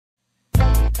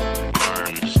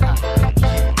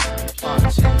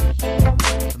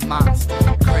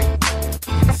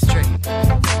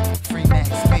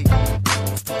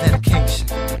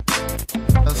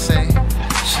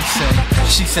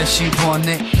She said she want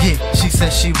it, yeah, she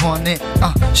said she want it.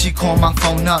 She call my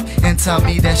phone up and tell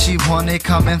me that she want it.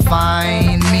 Come and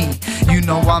find me. You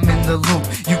know I'm in the loop.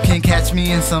 You can catch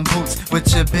me in some boots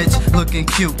with your bitch looking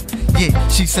cute. Yeah,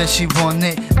 she said she want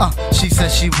it. She said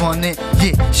she want it.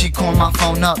 Yeah, she call my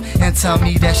phone up and tell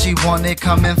me that she want it.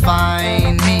 Come and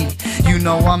find me. You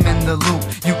know I'm in the loop.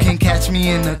 You can catch me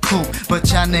in the coupe, but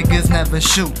y'all niggas never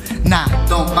shoot. Nah,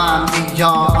 don't mind me,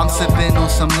 y'all. I'm sipping on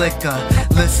some liquor,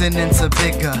 listening to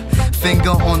Bigger.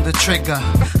 Finger on the trigger,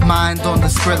 mind on the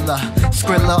Skrilla,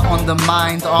 Skrilla on the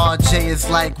mind. RJ is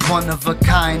like one of a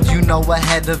kind, you know,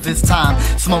 ahead of his time.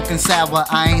 Smoking sour,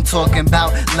 I ain't talking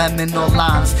about lemon or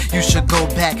limes. You should go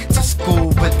back to school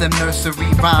with them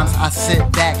nursery rhymes. I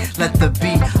sit back, let the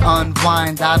beat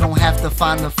unwind. I don't have to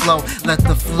find the flow, let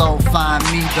the flow find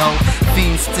me though.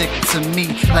 Fiends stick to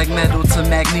me like metal to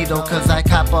Magneto, cause I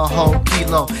cop a whole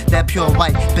kilo. That pure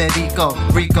white, Bedico,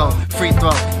 Rico, free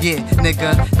throw, yeah,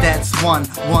 nigga, that's one.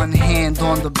 One hand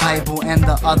on the Bible and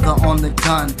the other on the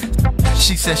gun.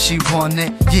 She said she want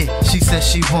it, yeah, she said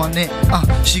she want it.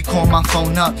 She call my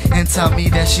phone up and tell me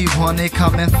that she want it.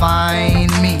 Come and find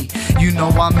me. You know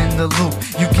I'm in the loop.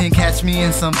 You can catch me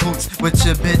in some boots with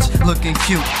your bitch looking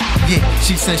cute. Yeah,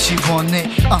 she said she want it.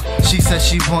 She said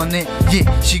she want it.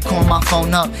 Yeah, she call my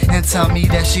phone up and tell me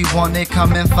that she want it.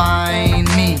 Come and find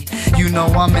me. You know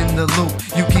I'm in the loop.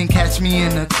 You can catch me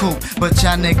in a coupe, but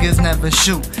y'all niggas never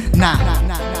shoot.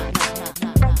 Nah.